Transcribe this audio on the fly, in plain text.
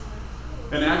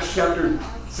In Acts chapter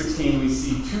 16, we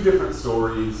see two different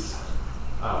stories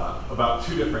about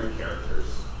two different characters.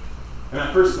 And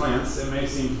at first glance, it may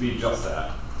seem to be just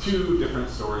that. Two different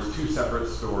stories, two separate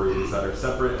stories that are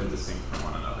separate and distinct from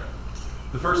one another.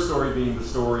 The first story being the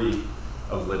story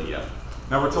of Lydia.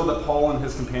 Now we're told that Paul and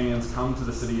his companions come to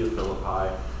the city of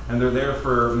Philippi, and they're there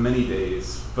for many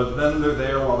days. But then they're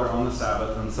there while they're on the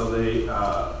Sabbath, and so they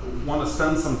want to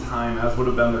spend some time, as would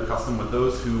have been their custom, with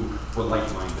those who were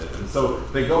like-minded. And so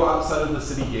they go outside of the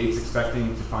city gates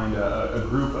expecting to find a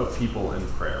group of people in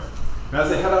prayer. And as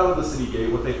they head out of the city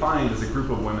gate, what they find is a group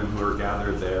of women who are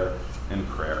gathered there in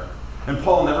prayer. And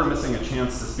Paul, never missing a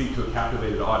chance to speak to a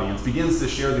captivated audience, begins to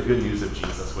share the good news of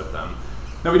Jesus with them.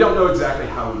 Now, we don't know exactly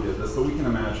how he did this, but we can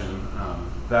imagine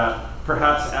that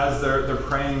perhaps as they're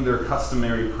praying their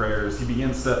customary prayers, he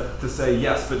begins to say,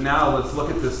 yes, but now let's look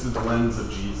at this through the lens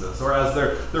of Jesus. Or as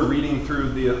they're reading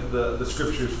through the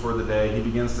scriptures for the day, he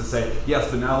begins to say, yes,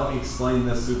 but now let me explain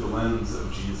this through the lens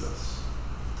of Jesus.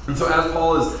 And so as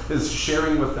Paul is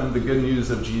sharing with them the good news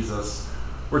of Jesus,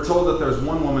 we're told that there's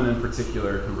one woman in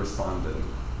particular who responded.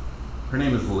 Her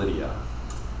name is Lydia.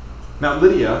 Now,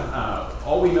 Lydia,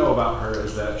 all we know about her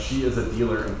is that she is a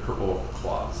dealer in purple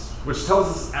cloths, which tells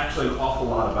us actually an awful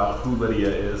lot about who Lydia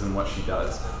is and what she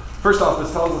does. First off,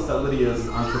 this tells us that Lydia is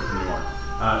an entrepreneur.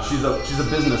 She's a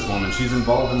businesswoman. She's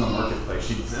involved in the marketplace.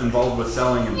 She's involved with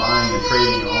selling and buying and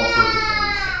trading and all sorts of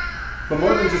things. But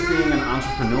more than just being an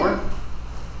entrepreneur,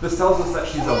 this tells us that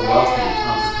she's a wealthy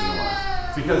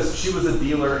entrepreneur, because she was a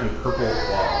dealer in purple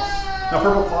cloths. Now,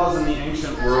 purple cloths in the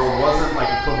ancient world wasn't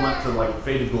like equivalent to like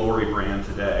Faded Glory brand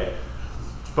today,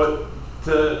 but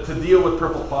to deal with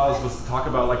purple cloths was to talk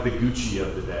about like the Gucci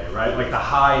of the day, right? Like the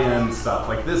high-end stuff.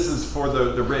 Like this is for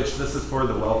the rich, this is for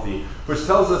the wealthy, which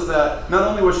tells us that not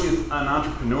only was she an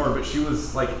entrepreneur, but she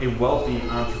was like a wealthy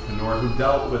entrepreneur who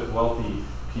dealt with wealthy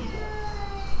people.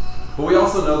 But we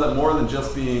also know that more than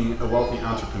just being a wealthy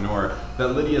entrepreneur, that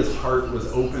Lydia's heart was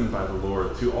opened by the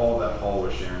Lord to all that Paul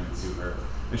was sharing to her.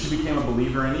 And she became a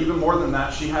believer, and even more than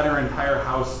that, she had her entire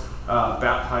house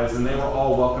baptized, and they were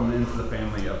all welcomed into the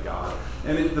family of God.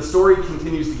 And the story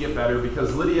continues to get better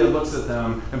because Lydia looks at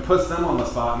them and puts them on the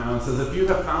spot now and says, if you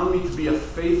have found me to be a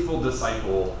faithful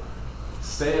disciple,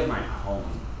 stay at my home.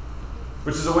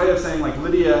 Which is a way of saying, like,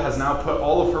 Lydia has now put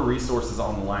all of her resources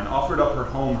on the line, offered up her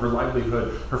home, her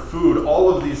livelihood, her food, all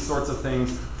of these sorts of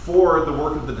things for the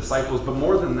work of the disciples, but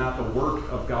more than that, the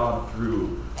work of God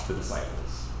through the disciples.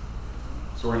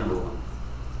 Story number one.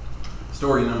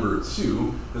 Story number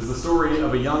two is the story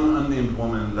of a young unnamed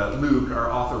woman that Luke,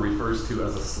 our author, refers to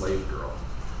as a slave girl.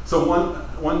 So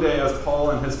one day, as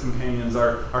Paul and his companions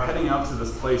are heading out to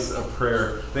this place of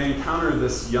prayer, they encounter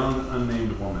this young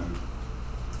unnamed woman.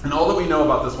 And all that we know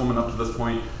about this woman up to this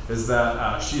point is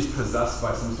that she's possessed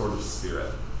by some sort of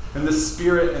spirit. And this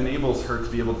spirit enables her to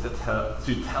be able to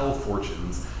tell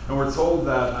fortunes. And we're told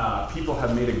that people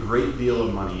have made a great deal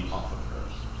of money off of her,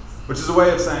 which is a way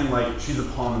of saying, like, she's a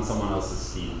pawn in someone else's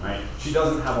scheme, right? She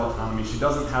doesn't have autonomy. She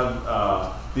doesn't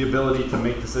have the ability to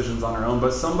make decisions on her own,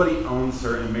 but somebody owns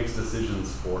her and makes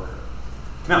decisions for her.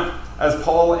 Now, as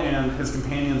Paul and his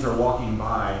companions are walking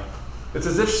by, it's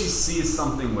as if she sees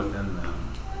something within them.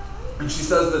 And she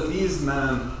says that these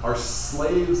men are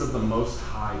slaves of the Most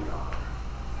High God.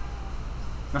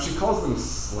 Now, she calls them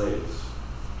slaves,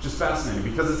 which is fascinating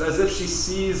because it's as if she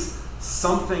sees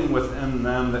something within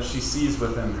them that she sees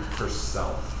within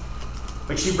herself.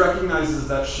 Like she recognizes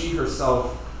that she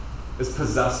herself is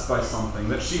possessed by something,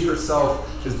 that she herself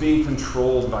is being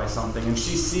controlled by something, and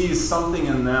she sees something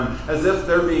in them as if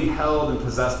they're being held and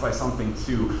possessed by something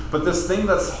too. But this thing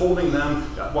that's holding them,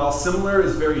 while similar,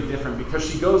 is very different because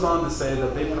she goes on to say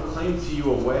that they proclaim to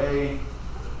you a way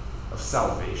of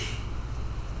salvation.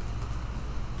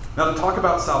 Now, to talk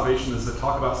about salvation is to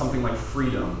talk about something like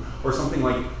freedom or something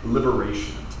like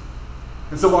liberation.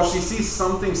 And so while she sees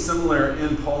something similar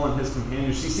in Paul and his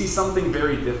companions, she sees something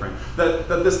very different. That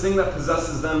this thing that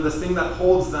possesses them, this thing that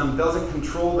holds them, doesn't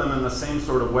control them in the same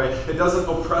sort of way. It doesn't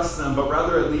oppress them, but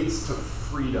rather it leads to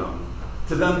freedom,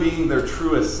 to them being their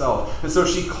truest self. And so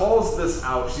she calls this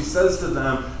out. She says to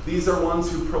them, these are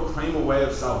ones who proclaim a way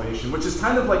of salvation, which is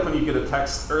kind of like when you get a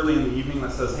text early in the evening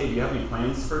that says, hey, do you have any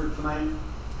plans for tonight?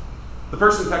 The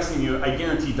person texting you, I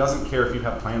guarantee, doesn't care if you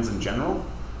have plans in general.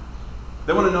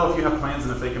 They want to know if you have plans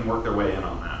and if they can work their way in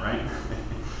on that, right?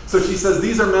 So she says,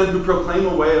 these are men who proclaim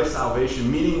a way of salvation,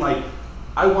 meaning like,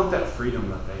 I want that freedom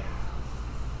that they have.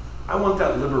 I want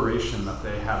that liberation that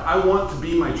they have. I want to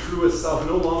be my truest self,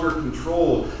 no longer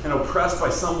controlled and oppressed by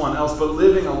someone else, but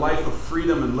living a life of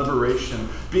freedom and liberation,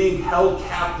 being held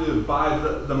captive by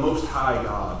the Most High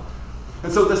God.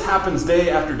 And so this happens day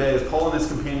after day as Paul and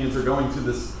his companions are going to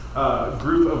this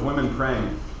group of women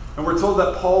praying. And we're told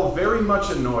that Paul, very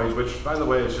much annoyed, which, by the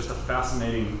way, is just a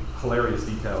fascinating, hilarious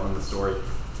detail in the story,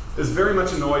 is very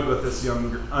much annoyed with this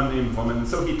young, unnamed woman. And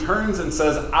so he turns and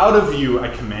says, "Out of you, I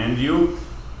command you."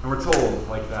 And we're told,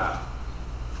 like that,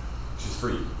 she's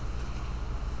free.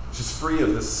 She's free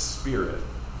of this spirit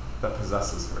that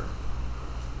possesses her.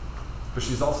 But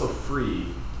she's also free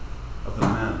of the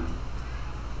men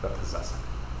that possess her.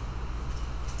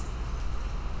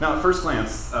 Now, at first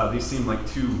glance, these seem like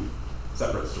two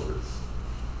separate stories.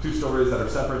 Two stories that are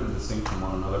separate and distinct from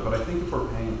one another. But I think if we're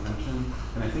paying attention,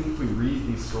 and I think if we read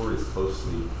these stories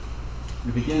closely,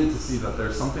 we begin to see that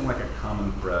there's something like a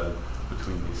common thread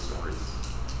between these stories.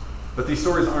 That these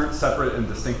stories aren't separate and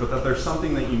distinct, but that there's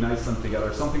something that unites them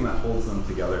together, something that holds them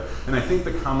together. And I think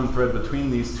the common thread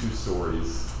between these two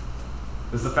stories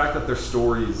is the fact that they're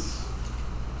stories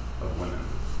of women.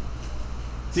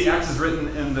 See, Acts is written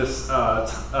in this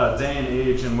day and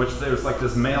age in which there's like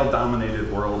this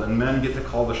male-dominated world, and men get to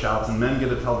call the shots, and men get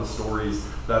to tell the stories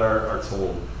that are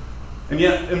told. And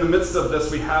yet, in the midst of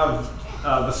this, we have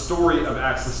the story of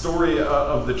Acts, the story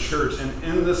of the church. And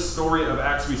in this story of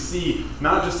Acts, we see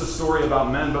not just a story about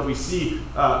men, but we see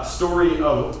stories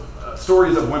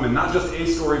of women. Not just a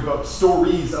story, but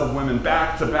stories of women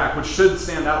back to back, which should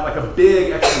stand out like a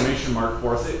big exclamation mark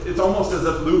for us. It's almost as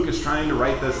if Luke is trying to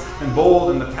write this in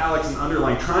bold and italics and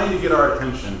underline, trying to get our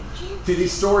attention. See,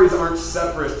 these stories aren't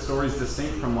separate stories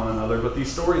distinct from one another, but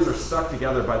these stories are stuck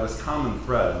together by this common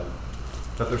thread,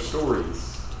 that they're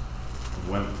stories of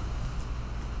women.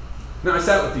 Now, I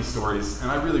sat with these stories, and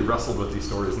I really wrestled with these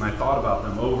stories, and I thought about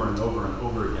them over and over and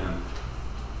over again.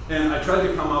 And I tried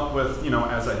to come up with,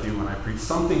 as I do when I preach,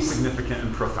 something significant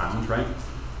and profound, right?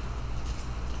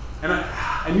 And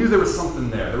I knew there was something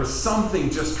there. There was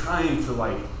something just trying to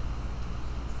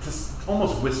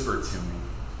almost whisper to me.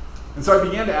 And so I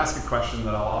began to ask a question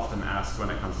that I'll often ask when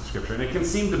it comes to Scripture. And it can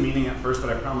seem demeaning at first, but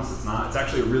I promise it's not. It's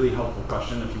actually a really helpful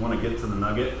question if you want to get to the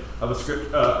nugget of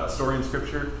a story in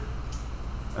Scripture.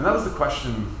 And that was the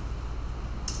question,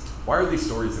 why are these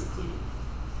stories included?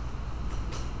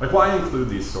 Like, why include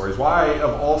these stories? Why,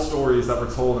 of all stories that were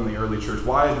told in the early church,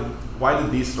 why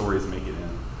did these stories make it in?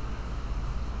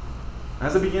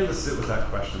 As I began to sit with that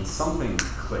question, something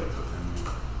clicked within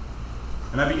me.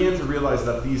 And I began to realize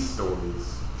that these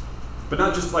stories, but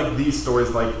not just like these stories,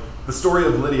 like the story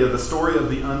of Lydia, the story of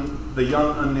the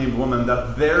young unnamed woman,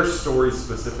 that their stories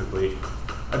specifically,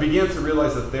 I began to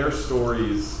realize that their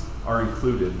stories are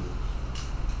included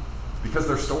because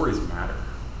their stories matter.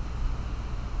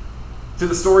 See,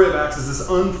 the story of Acts is this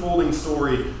unfolding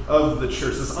story of the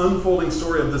church, this unfolding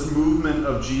story of this movement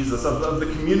of Jesus, of the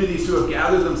communities who have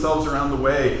gathered themselves around the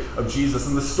way of Jesus.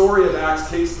 And the story of Acts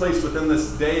takes place within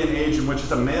this day and age in which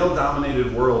it's a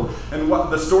male-dominated world. And what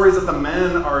the stories that the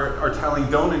men are telling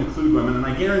don't include women. And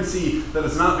I guarantee that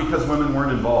it's not because women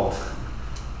weren't involved,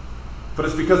 but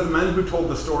it's because the men who told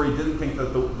the story didn't think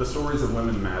that the stories of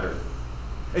women mattered.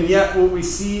 And yet, what we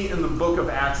see in the book of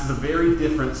Acts is a very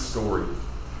different story.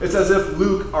 It's as if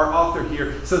Luke, our author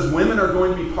here, says women are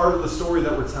going to be part of the story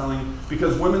that we're telling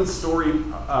because women's story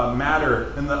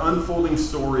matter in the unfolding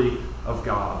story of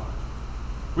God.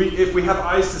 If we have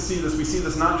eyes to see this, we see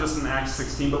this not just in Acts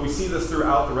 16, but we see this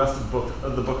throughout the rest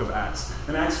of the book of Acts.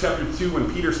 In Acts chapter 2,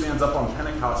 when Peter stands up on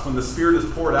Pentecost, when the Spirit is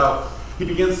poured out, he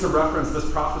begins to reference this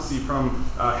prophecy from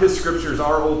his scriptures,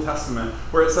 our Old Testament,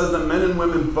 where it says that men and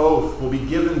women both will be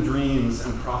given dreams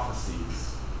and prophecies.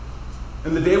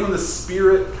 And the day when the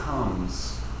Spirit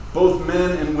comes, both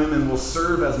men and women will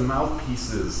serve as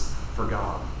mouthpieces for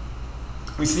God.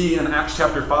 We see in Acts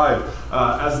chapter 5,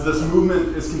 as this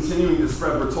movement is continuing to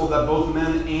spread, we're told that both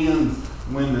men and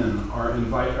women are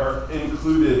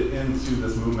included into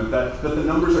this movement, that the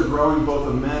numbers are growing both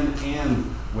of men and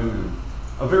women.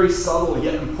 A very subtle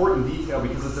yet important detail,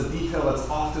 because it's a detail that's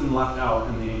often left out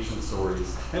in the ancient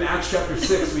stories. In Acts chapter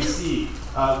 6, we see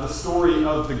the story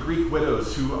of the Greek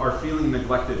widows who are feeling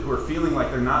neglected, who are feeling like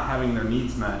they're not having their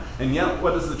needs met. And yet,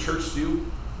 what does the church do?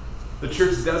 The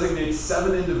church designates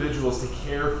 7 individuals to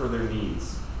care for their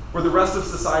needs. Where the rest of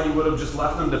society would have just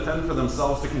left them to fend for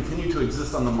themselves, to continue to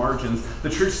exist on the margins, the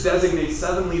church designates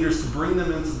 7 leaders to bring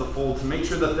them into the fold, to make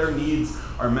sure that their needs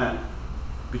are met,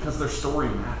 because their story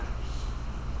matters.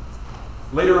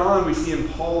 Later on, we see in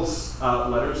Paul's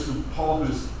letters, Paul,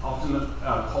 who's often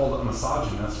called a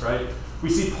misogynist, right? We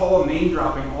see Paul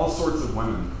name-dropping all sorts of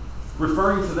women,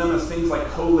 referring to them as things like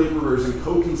co-laborers and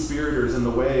co-conspirators in the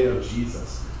way of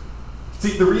Jesus.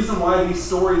 See, the reason why these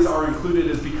stories are included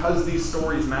is because these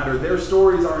stories matter. Their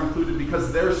stories are included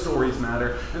because their stories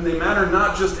matter. And they matter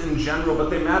not just in general, but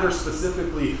they matter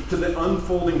specifically to the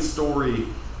unfolding story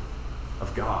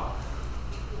of God.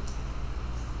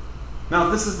 Now,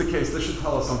 if this is the case, this should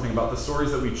tell us something about the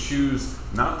stories that we choose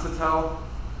not to tell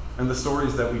and the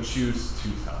stories that we choose to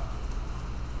tell.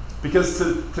 Because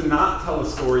to not tell a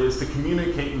story is to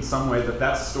communicate in some way that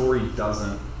that story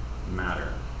doesn't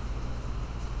matter.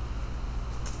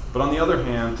 But on the other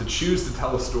hand, to choose to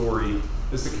tell a story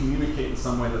is to communicate in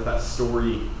some way that that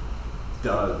story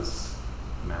does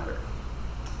matter.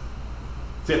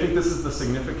 See, I think this is the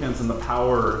significance and the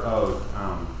power of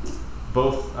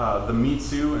both the Me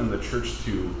Too and the Church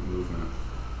Too movement.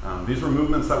 These were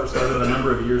movements that were started a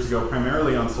number of years ago,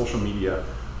 primarily on social media,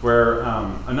 where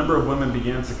a number of women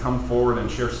began to come forward and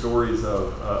share stories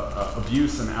of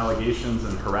abuse and allegations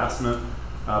and harassment,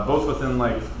 both within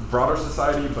broader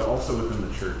society, but also within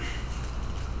the church.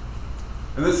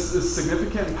 And this is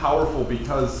significant and powerful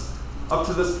because up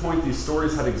to this point, these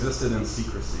stories had existed in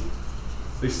secrecy.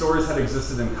 These stories had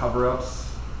existed in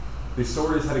cover-ups. These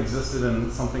stories had existed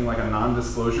in something like a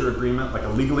non-disclosure agreement, like a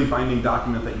legally binding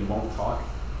document that you won't talk.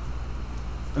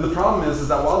 And the problem is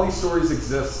that while these stories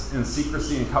exist in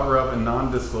secrecy and cover-up and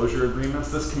non-disclosure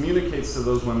agreements, this communicates to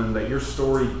those women that your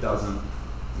story doesn't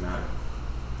matter.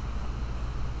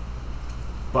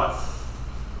 But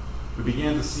we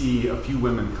began to see a few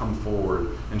women come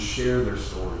forward and share their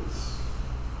stories.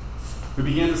 We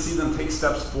began to see them take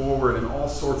steps forward in all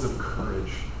sorts of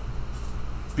courage,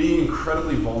 being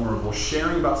incredibly vulnerable,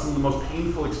 sharing about some of the most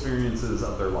painful experiences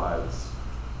of their lives.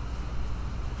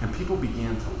 And people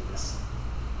began to listen.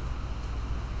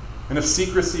 And if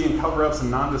secrecy and cover-ups and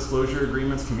non-disclosure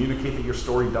agreements communicate that your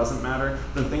story doesn't matter,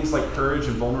 then things like courage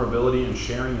and vulnerability and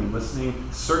sharing and listening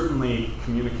certainly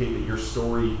communicate that your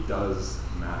story does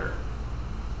matter.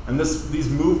 And these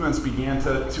movements began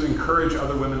to encourage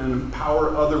other women and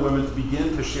empower other women to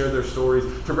begin to share their stories,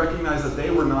 to recognize that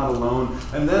they were not alone.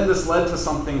 And then this led to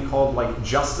something called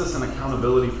justice and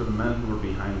accountability for the men who were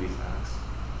behind these acts.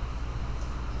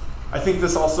 I think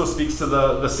this also speaks to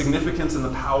the significance and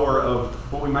the power of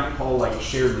what we might call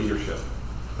shared leadership.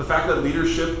 The fact that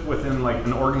leadership within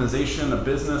an organization, a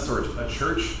business, or a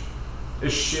church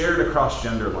is shared across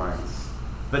gender lines.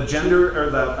 That gender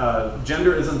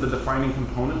isn't the defining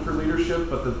component for leadership,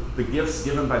 but the gifts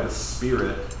given by the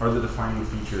Spirit are the defining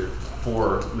feature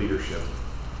for leadership.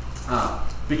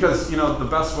 Because the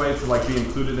best way to be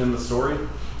included in the story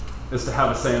is to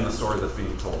have a say in the story that's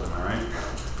being told. Am I right?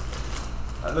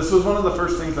 This was one of the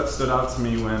first things that stood out to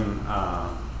me when I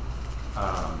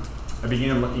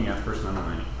began looking at First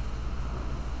Mennonite.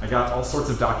 I got all sorts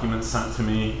of documents sent to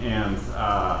me, and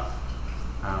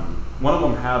one of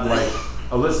them had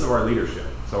a list of our leadership.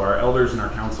 So our elders and our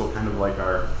council, kind of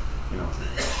our,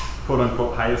 quote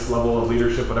unquote highest level of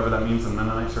leadership, whatever that means in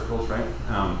Mennonite circles, right?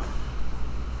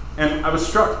 And I was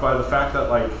struck by the fact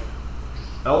that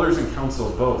elders and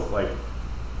council both,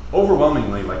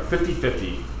 overwhelmingly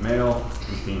 50-50, male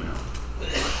and female.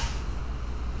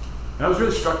 And I was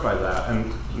really struck by that.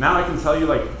 And now I can tell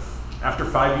you, after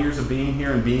 5 years of being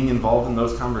here and being involved in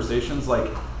those conversations,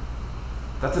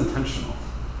 that's intentional.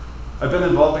 I've been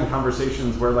involved in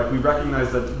conversations where we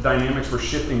recognized that dynamics were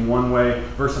shifting one way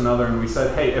versus another, and we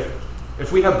said, hey,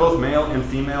 if we have both male and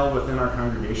female within our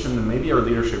congregation, then maybe our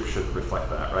leadership should reflect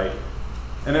that, right?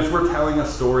 And if we're telling a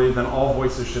story, then all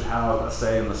voices should have a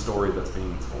say in the story that's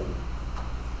being told.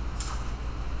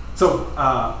 So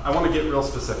I want to get real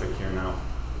specific here now,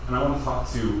 and I want to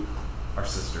talk to our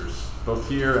sisters, both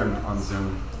here and on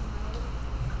Zoom.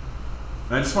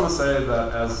 And I just want to say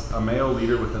that as a male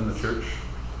leader within the church,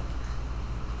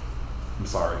 I'm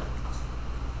sorry.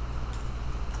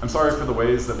 I'm sorry for the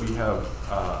ways that we have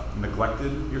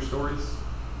neglected your stories.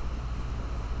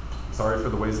 I'm sorry for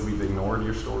the ways that we've ignored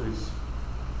your stories.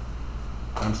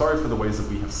 And I'm sorry for the ways that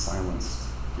we have silenced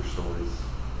your stories.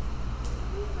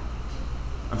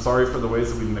 I'm sorry for the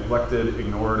ways that we've neglected,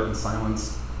 ignored, and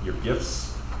silenced your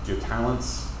gifts, your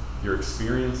talents, your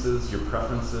experiences, your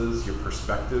preferences, your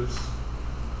perspectives,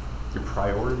 your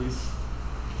priorities.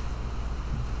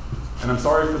 And I'm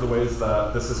sorry for the ways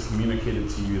that this has communicated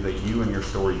to you that you and your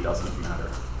story doesn't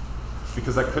matter.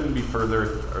 Because that couldn't be farther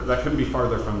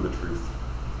from the truth.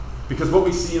 Because what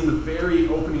we see in the very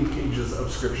opening pages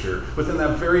of Scripture, within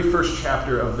that very first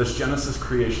chapter of this Genesis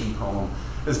creation poem,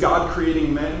 is God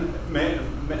creating man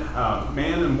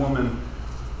and woman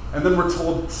And then we're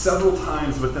told several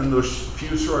times within those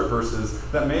few short verses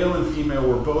that male and female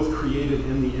were both created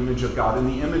in the image of God. In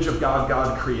the image of God,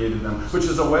 God created them, which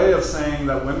is a way of saying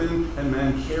that women and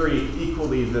men carry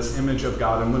equally this image of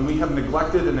God. And when we have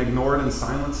neglected and ignored and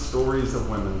silenced stories of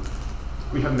women,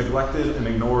 we have neglected and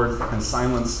ignored and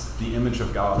silenced the image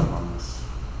of God among us.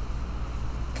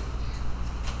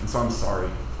 And so I'm sorry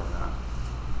for that.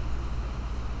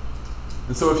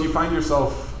 And so if you find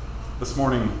yourself this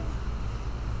morning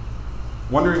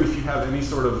wondering if you have any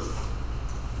sort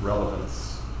of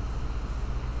relevance,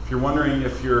 if you're wondering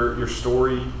if your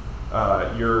story,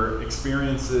 your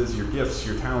experiences, your gifts,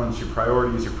 your talents, your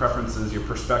priorities, your preferences, your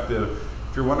perspective,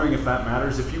 if you're wondering if that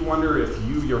matters, if you wonder if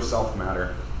you yourself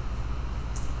matter,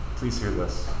 please hear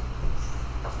this.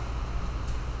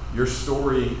 Your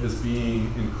story is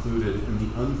being included in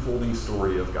the unfolding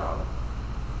story of God.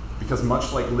 Because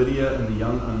much like Lydia and the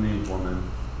young unnamed woman,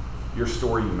 your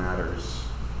story matters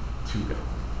to God.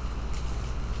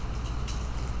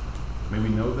 May we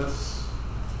know this.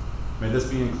 May this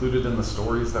be included in the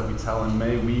stories that we tell, and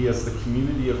may we as the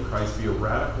community of Christ be a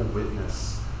radical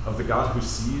witness of the God who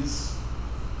sees,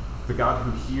 the God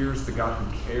who hears, the God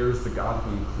who cares, the God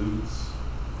who includes.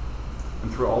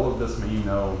 And through all of this, may you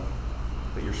know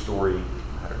that your story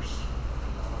matters.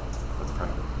 Let's pray.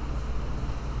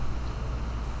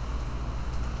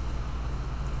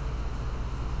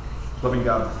 Loving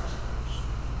God,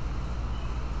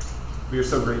 we are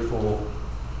so grateful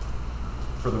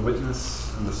for the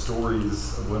witness and the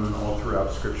stories of women all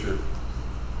throughout Scripture.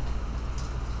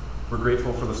 We're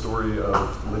grateful for the story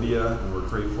of Lydia, and we're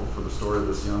grateful for the story of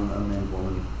this young unnamed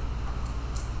woman.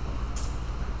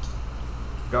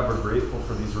 God, we're grateful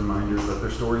for these reminders that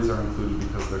their stories are included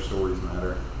because their stories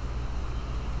matter.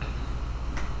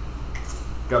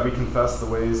 God, we confess the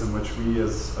ways in which we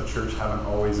as a church haven't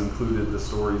always included the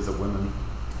stories of women,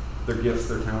 their gifts,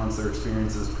 their talents, their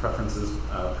experiences, preferences,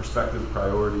 perspective,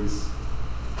 priorities.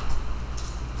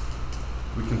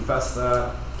 We confess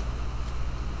that,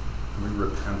 and we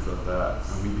repent of that,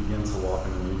 and we begin to walk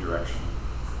in a new direction.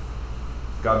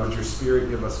 God, would your Spirit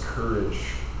give us courage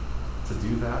to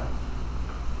do that?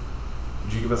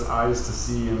 Would you give us eyes to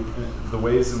see in the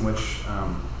ways in which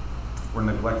we're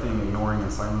neglecting, ignoring,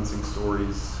 and silencing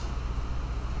stories?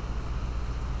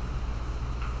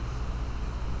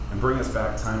 And bring us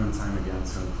back time and time again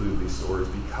to include these stories,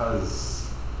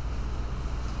 because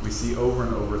we see over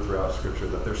and over throughout Scripture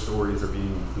that their stories are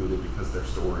being included because their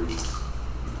stories.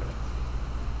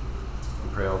 We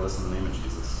pray all this in the name of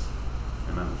Jesus.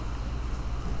 Amen.